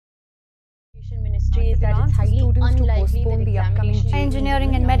says that it's highly unlikely that the upcoming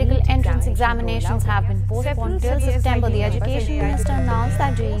engineering and medical entrance examinations have been postponed till September. The Education Minister announced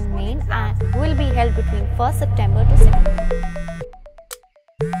that JEE Main will be held between 1st September to 2nd.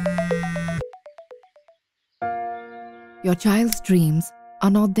 Your child's dreams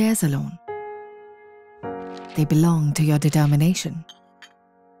are not theirs alone. They belong to your determination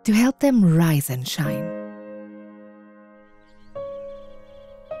to help them rise and shine.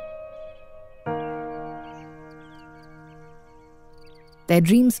 Their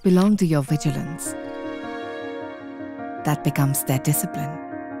dreams belong to your vigilance. That becomes their discipline.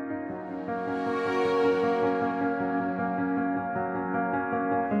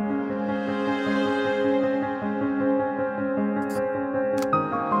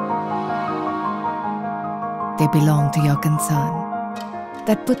 They belong to your concern.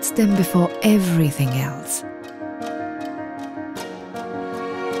 That puts them before everything else.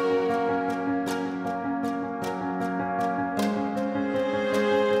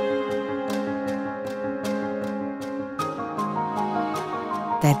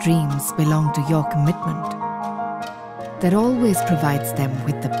 Their dreams belong to your commitment that always provides them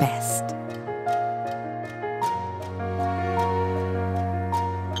with the best.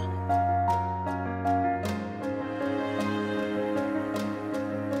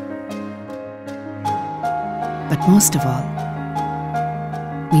 But most of all,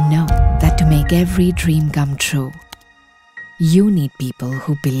 we know that to make every dream come true, you need people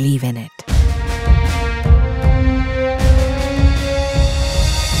who believe in it.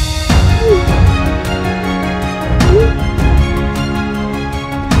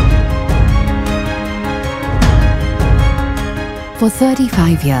 For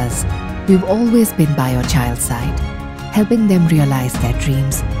 35 years, we've always been by your child's side, helping them realize their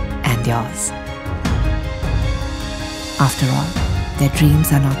dreams and yours. After all, their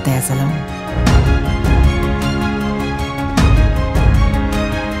dreams are not theirs alone.